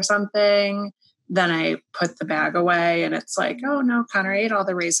or something, then I put the bag away and it's like, oh no, Connor ate all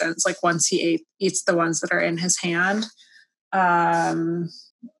the raisins. Like once he eats the ones that are in his hand.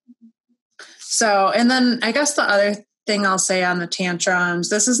 So, and then I guess the other thing I'll say on the tantrums,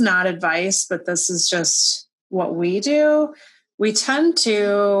 this is not advice, but this is just what we do. We tend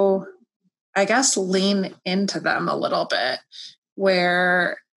to, I guess, lean into them a little bit,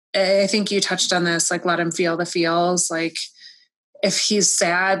 where I think you touched on this, like let him feel the feels. Like if he's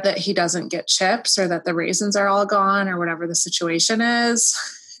sad that he doesn't get chips or that the raisins are all gone or whatever the situation is,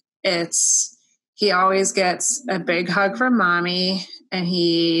 he always gets a big hug from mommy, and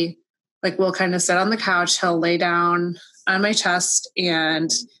he we'll kind of sit on the couch. He'll lay down on my chest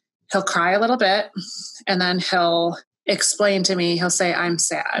and he'll cry a little bit, and then he'll explain to me, he'll say, I'm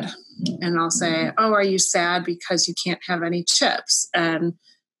sad. And I'll say, oh, are you sad because you can't have any chips? And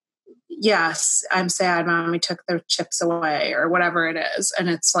yes, I'm sad. Mommy took the chips away, or whatever it is. And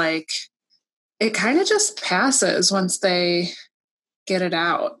it's like, it kind of just passes once they get it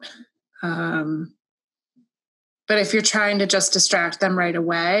out. But But if you're trying to just distract them right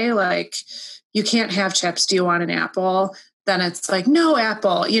away, like you can't have chips. Do you want an apple? Then it's like, no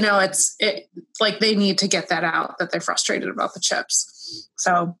apple, it's like they need to get that out that they're frustrated about the chips.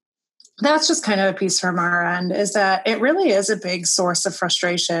 So that's just kind of a piece from our end, is that it really is a big source of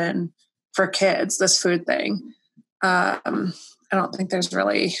frustration for kids, this food thing. I don't think there's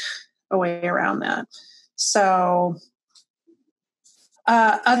really a way around that. So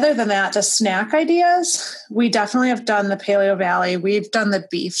other than that, just snack ideas. We definitely have done the Paleo Valley. We've done the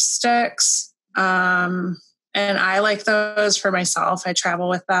beef sticks. And I like those for myself. I travel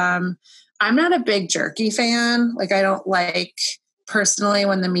with them. I'm not a big jerky fan. Like I don't like personally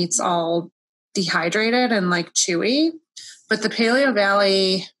when the meat's all dehydrated and like chewy, but the Paleo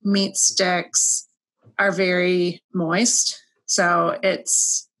Valley meat sticks are very moist. So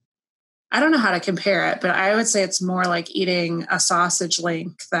I don't know how to compare it, but I would say it's more like eating a sausage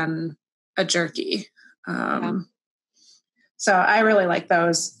link than a jerky. So I really like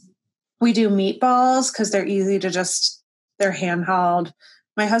those. We do meatballs because they're easy to they're handheld.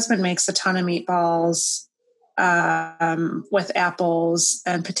 My husband makes a ton of meatballs with apples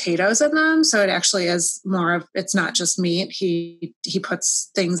and potatoes in them. So it actually is it's not just meat. He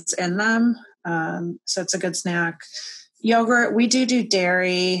puts things in them. So it's a good snack. Yogurt, we do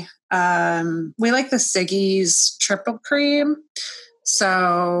dairy. We like the Siggi's triple cream.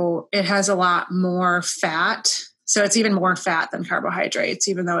 So it has a lot more fat. So it's even more fat than carbohydrates,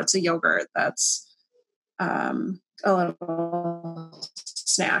 even though it's a yogurt that's a little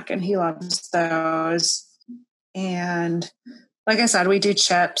snack, and he loves those. And like I said, we do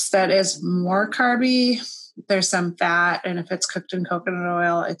chips. That is more carby. There's some fat, and if it's cooked in coconut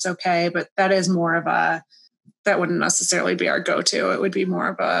oil, it's okay. But that is more of that wouldn't necessarily be our go-to. It would be more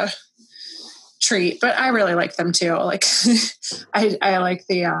of a treat, but I really like them too. Like I like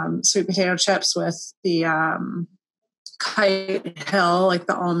the sweet potato chips with the Kite Hill, like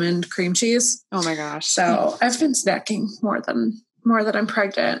the almond cream cheese. Oh my gosh. So I've been snacking more than I'm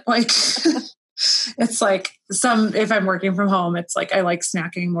pregnant. Like it's like if I'm working from home, it's like I like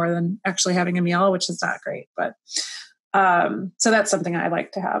snacking more than actually having a meal, which is not great. But so that's something I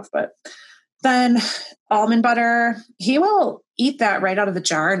like to have. But then almond butter, he will eat that right out of the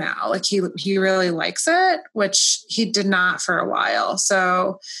jar now. Like he really likes it, which he did not for a while.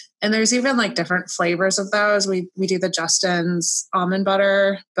 So, and there's even like different flavors of those. We do the Justin's almond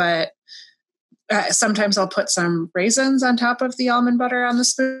butter, but sometimes I'll put some raisins on top of the almond butter on the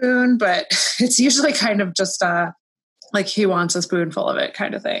spoon, but it's usually kind of just like he wants a spoonful of it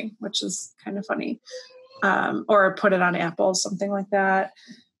kind of thing, which is kind of funny. Or put it on apples, something like that.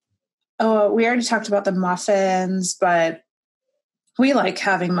 Oh, we already talked about the muffins, but we like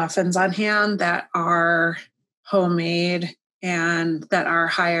having muffins on hand that are homemade and that are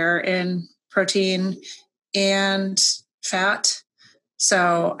higher in protein and fat.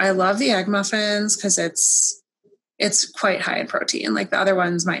 So I love the egg muffins because it's quite high in protein. Like the other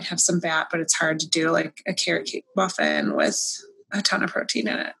ones might have some fat, but it's hard to do like a carrot cake muffin with a ton of protein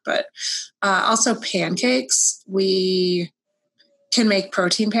in it. But also pancakes, we can make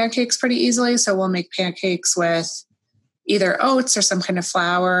protein pancakes pretty easily. So we'll make pancakes with either oats or some kind of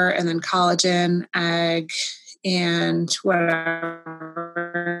flour, and then collagen, egg, and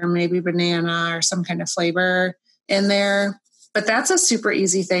whatever, maybe banana or some kind of flavor in there. But that's a super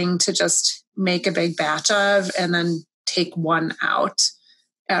easy thing to just make a big batch of and then take one out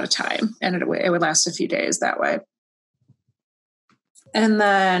at a time. And it would last a few days that way. And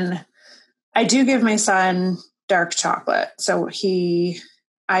then I do give my son dark chocolate. So I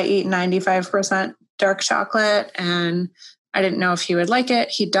eat 95% dark chocolate, and I didn't know if he would like it.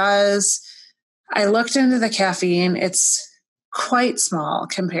 He does. I looked into the caffeine. It's quite small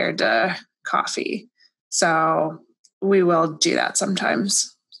compared to coffee. So we will do that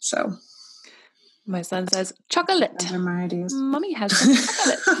sometimes. So my son says chocolate. Those are my ideas. Mommy has some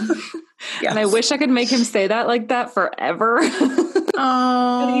chocolate. Yes. And I wish I could make him say that like that forever.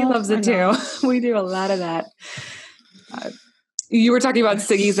 Oh, but he loves it too. We do a lot of that. You were talking about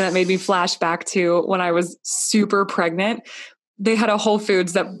Siggi's, and it made me flash back to when I was super pregnant. They had a Whole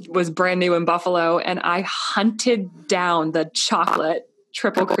Foods that was brand new in Buffalo, and I hunted down the chocolate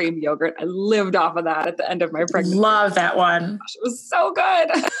triple cream yogurt. I lived off of that at the end of my pregnancy. Love that one. Gosh, it was so good.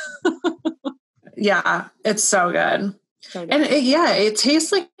 Yeah, it's so good. And it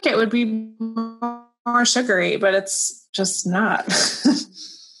tastes like it would be more sugary, but it's just not.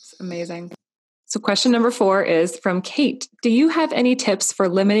 It's amazing. So question number 4 is from Kate. Do you have any tips for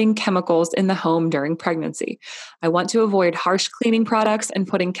limiting chemicals in the home during pregnancy? I want to avoid harsh cleaning products and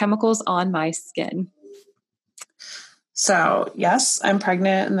putting chemicals on my skin. So yes, I'm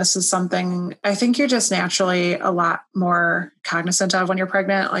pregnant, and this is something I think you're just naturally a lot more cognizant of when you're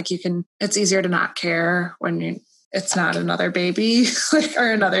pregnant. Like it's easier to not care when it's not another baby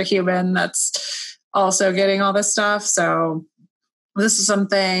or another human that's also getting all this stuff. So this is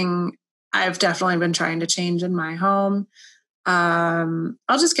something I've definitely been trying to change in my home.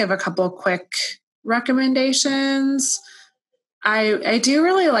 I'll just give a couple quick recommendations. I do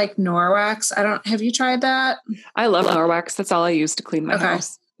really like Norwex. Have you tried that? I love Norwex. That's all I use to clean my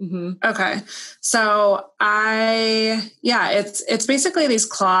house. Mm-hmm. Okay. So it's basically these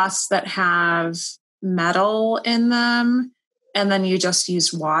cloths that have metal in them, and then you just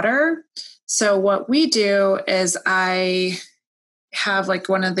use water. So what we do is I have like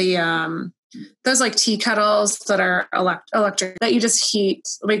one of the, those like tea kettles that are electric that you just heat,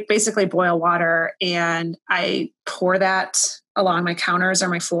 like basically boil water, and I pour that along my counters or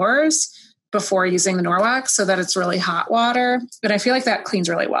my floors before using the Norwex so that it's really hot water. And I feel like that cleans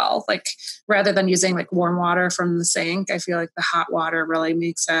really well. Like rather than using like warm water from the sink, I feel like the hot water really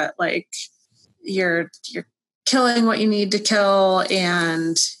makes it like you're killing what you need to kill,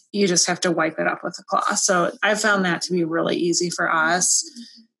 and you just have to wipe it up with a cloth. So I found that to be really easy for us.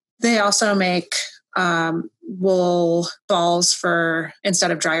 They also make wool balls for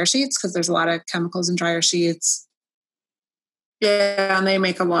instead of dryer sheets, because there's a lot of chemicals in dryer sheets. Yeah, and they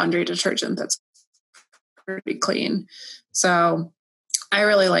make a laundry detergent that's pretty clean. So I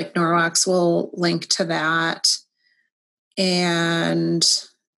really like Norwex. We'll link to that. And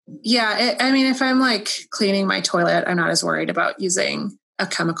yeah, if I'm like cleaning my toilet, I'm not as worried about using a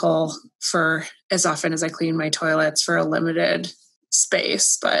chemical for as often as I clean my toilets for a limited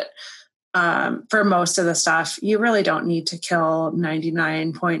space. But for most of the stuff, you really don't need to kill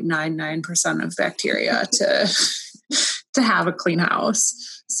 99.99% of bacteria to have a clean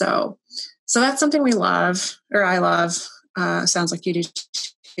house. So that's something we love, or I love. Sounds like you do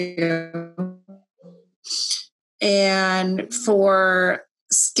too. And for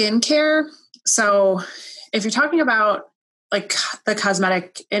skincare, so if you're talking about like the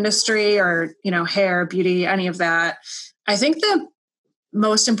cosmetic industry or, hair, beauty, any of that, I think the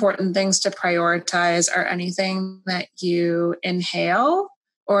most important things to prioritize are anything that you inhale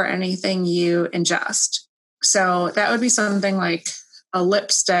or anything you ingest. So that would be something like a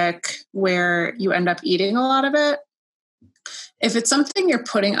lipstick where you end up eating a lot of it. If it's something you're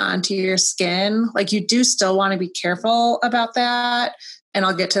putting onto your skin, like you do still want to be careful about that. And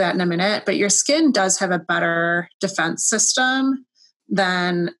I'll get to that in a minute, but your skin does have a better defense system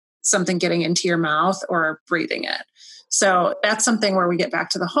than something getting into your mouth or breathing it. So that's something where we get back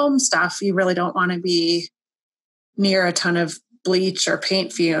to the home stuff. You really don't want to be near a ton of bleach or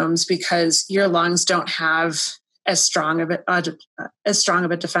paint fumes because your lungs don't have as strong of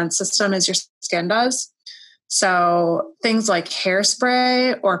a defense system as your skin does. So things like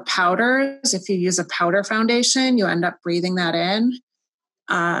hairspray or powders, if you use a powder foundation, you end up breathing that in.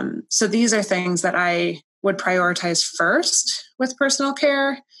 So these are things that I would prioritize first with personal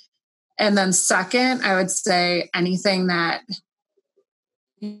care. And then second, I would say anything that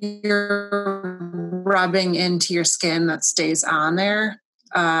you're rubbing into your skin that stays on there.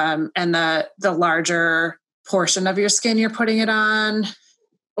 And the larger portion of your skin you're putting it on,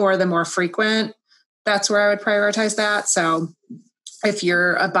 or the more frequent, that's where I would prioritize that. So if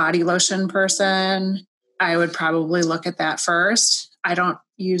you're a body lotion person, I would probably look at that first. I don't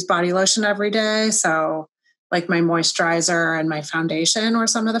use body lotion every day. So like my moisturizer and my foundation were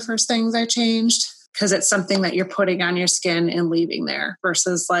some of the first things I changed, because it's something that you're putting on your skin and leaving there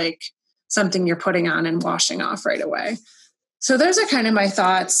versus like something you're putting on and washing off right away. So those are kind of my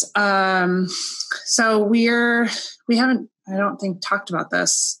thoughts. So we haven't, I don't think, talked about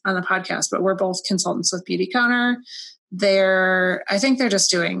this on the podcast, but we're both consultants with Beautycounter. I think they're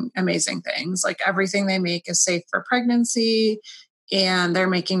just doing amazing things. Like everything they make is safe for pregnancy, and they're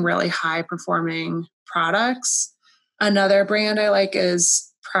making really high performing products. Another brand I like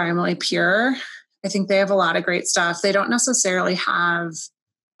is Primally Pure. I think they have a lot of great stuff. They don't necessarily have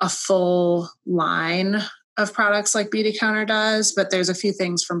a full line of products like Beautycounter does, but there's a few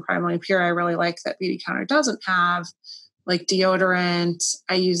things from Primally Pure I really like that Beautycounter doesn't have, like deodorant.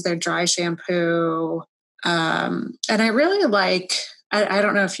 I use their dry shampoo. And I really like, I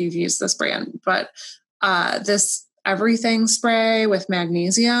don't know if you've used this brand, but this everything spray with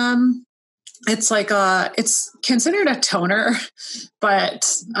magnesium. It's like it's considered a toner, but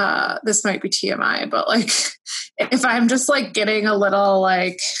this might be TMI, but like if I'm just like getting a little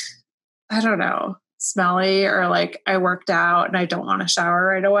like, I don't know, smelly, or like I worked out and I don't want to shower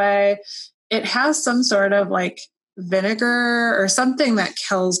right away, it has some sort of like vinegar or something that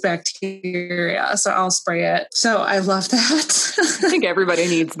kills bacteria. So I'll spray it. So I love that. I think everybody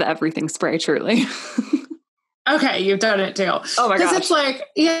needs the everything spray, truly. Okay, you've done it too. Oh my gosh. Because it's like,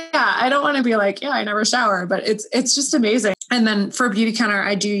 yeah, I don't want to be like, yeah, I never shower, but it's just amazing. And then for Beautycounter,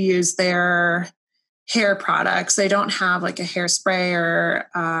 I do use their hair products. They don't have like a hairspray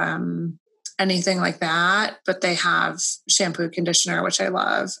or anything like that, but they have shampoo, conditioner, which I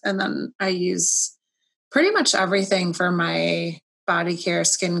love. And then I use pretty much everything for my body care,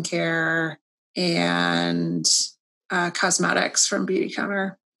 skincare, and cosmetics from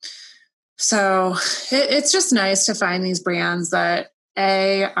Beautycounter. So it's just nice to find these brands that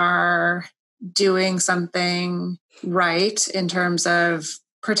are doing something right in terms of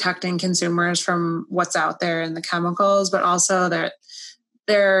protecting consumers from what's out there in the chemicals, but also that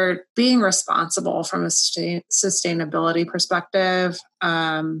they're being responsible from a sustainability perspective.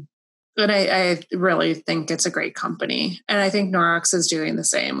 And I really think it's a great company. And I think Norwex is doing the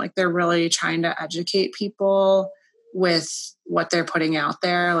same. Like they're really trying to educate people with what they're putting out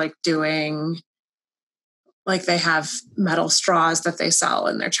there, like they have metal straws that they sell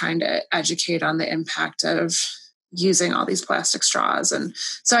and they're trying to educate on the impact of using all these plastic straws. And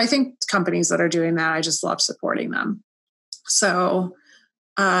so I think companies that are doing that, I just love supporting them. So,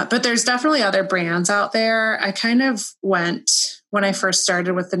 but there's definitely other brands out there. I kind of went, when I first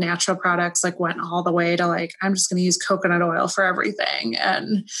started with the natural products, like went all the way to like, I'm just going to use coconut oil for everything.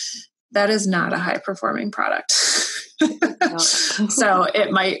 And that is not a high performing product. So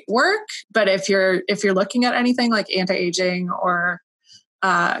it might work, but if you're looking at anything like anti-aging or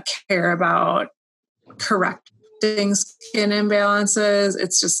care about correcting skin imbalances,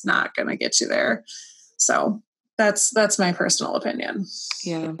 it's just not going to get you there. So that's my personal opinion.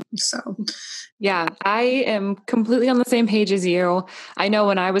 Yeah. So, yeah, I am completely on the same page as you. I know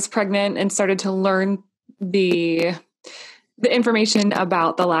when I was pregnant and started to learn the information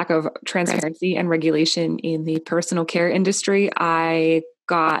about the lack of transparency and regulation in the personal care industry, I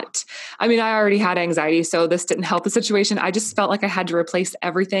already had anxiety, so this didn't help the situation. I just felt like I had to replace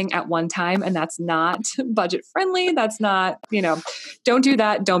everything at one time, and that's not budget friendly. That's not, don't do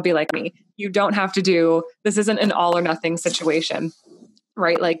that. Don't be like me. You don't have to this isn't an all or nothing situation,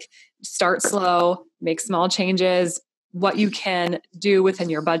 right? Like start slow, make small changes, what you can do within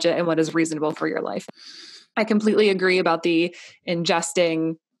your budget and what is reasonable for your life. I completely agree about the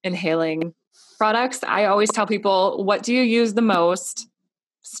inhaling products. I always tell people, what do you use the most?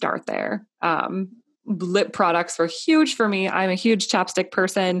 Start there. Lip products were huge for me. I'm a huge chapstick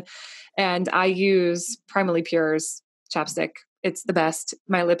person, and I use Primally Pure's chapstick. It's the best.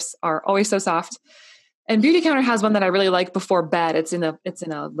 My lips are always so soft. And Beautycounter has one that I really like before bed. It's in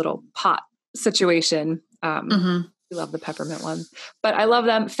a little pot situation. We love the peppermint one, but I love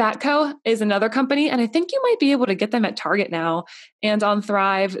them. Fatco is another company, and I think you might be able to get them at Target now and on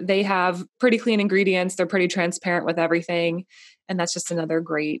Thrive. They have pretty clean ingredients. They're pretty transparent with everything. And that's just another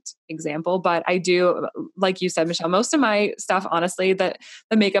great example. But I do, like you said, Michelle, most of my stuff, honestly, that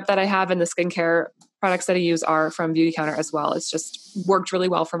the makeup that I have and the skincare products that I use are from Beautycounter as well. It's just worked really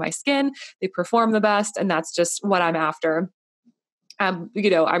well for my skin. They perform the best, and that's just what I'm after. I'm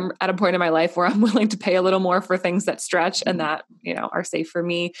at a point in my life where I'm willing to pay a little more for things that stretch and that, are safe for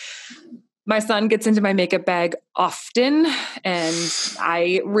me. My son gets into my makeup bag often, and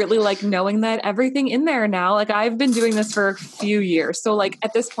I really like knowing that everything in there now, like I've been doing this for a few years. So like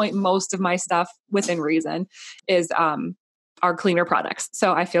at this point, most of my stuff within reason is our cleaner products.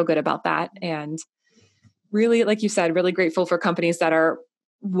 So I feel good about that. And really, like you said, really grateful for companies that are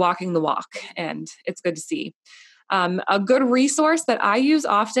walking the walk, and it's good to see. A good resource that I use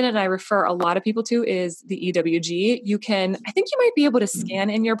often and I refer a lot of people to is the EWG. I think you might be able to scan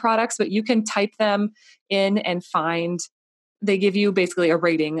in your products, but you can type them in and they give you basically a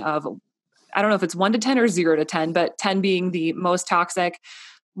rating of, I don't know if it's 1 to 10 or 0 to 10, but 10 being the most toxic,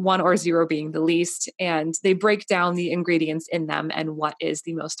 1 or 0 being the least. And they break down the ingredients in them and what is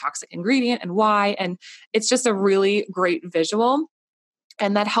the most toxic ingredient and why. And it's just a really great visual.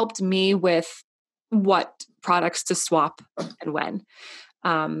 And that helped me with what products to swap and when.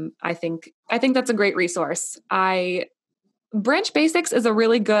 I think that's a great resource. Branch Basics is a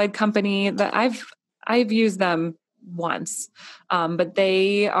really good company that I've used them once, but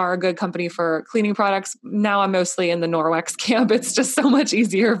they are a good company for cleaning products. Now I'm mostly in the Norwex camp. It's just so much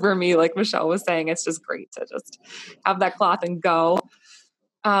easier for me. Like Michelle was saying, it's just great to just have that cloth and go.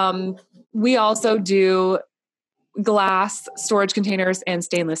 We also do glass storage containers and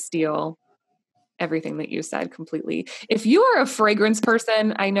stainless steel. Everything that you said completely. If you are a fragrance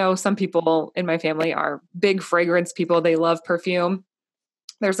person, I know some people in my family are big fragrance people. They love perfume.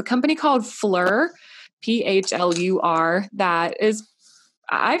 There's a company called Fleur PHLUR. That is,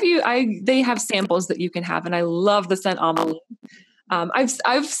 they have samples that you can have, and I love the scent Amaline.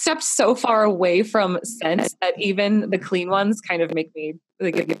 I've stepped so far away from scents that even the clean ones kind of they give me a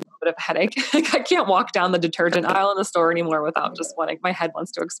little bit of a headache. Like I can't walk down the detergent aisle in the store anymore without just wanting, my head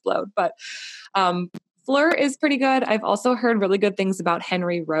wants to explode. But Fleur is pretty good. I've also heard really good things about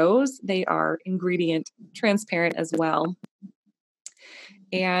Henry Rose. They are ingredient transparent as well.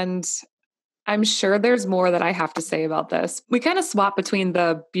 And I'm sure there's more that I have to say about this. We kind of swap between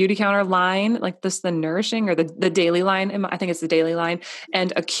the Beautycounter line, like the Nourishing or the Daily line. I think it's the Daily line,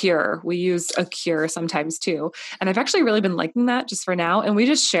 and Acure. We use Acure sometimes too. And I've actually really been liking that just for now. And we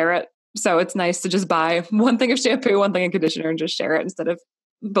just share it. So it's nice to just buy one thing of shampoo, one thing of conditioner, and just share it instead of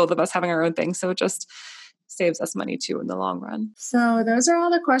both of us having our own thing. So it just saves us money too in the long run. So those are all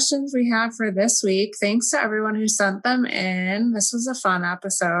the questions we have for this week. Thanks to everyone who sent them in. This was a fun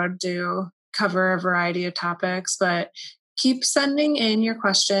episode to cover a variety of topics, but keep sending in your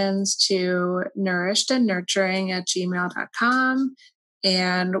questions to nourishedandnurturing@gmail.com.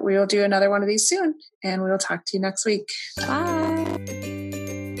 And we will do another one of these soon. And we will talk to you next week. Bye.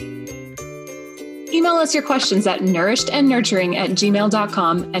 Email us your questions at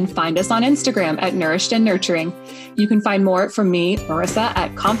nourishedandnurturing@gmail.com and find us on Instagram at nourishedandnurturing. You can find more from me, Marissa,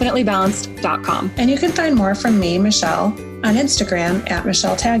 at confidentlybalanced.com. And you can find more from me, Michelle, on Instagram at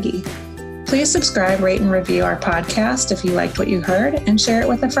Michelle Taggy. Please subscribe, rate, and review our podcast if you liked what you heard, and share it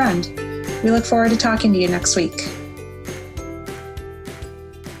with a friend. We look forward to talking to you next week.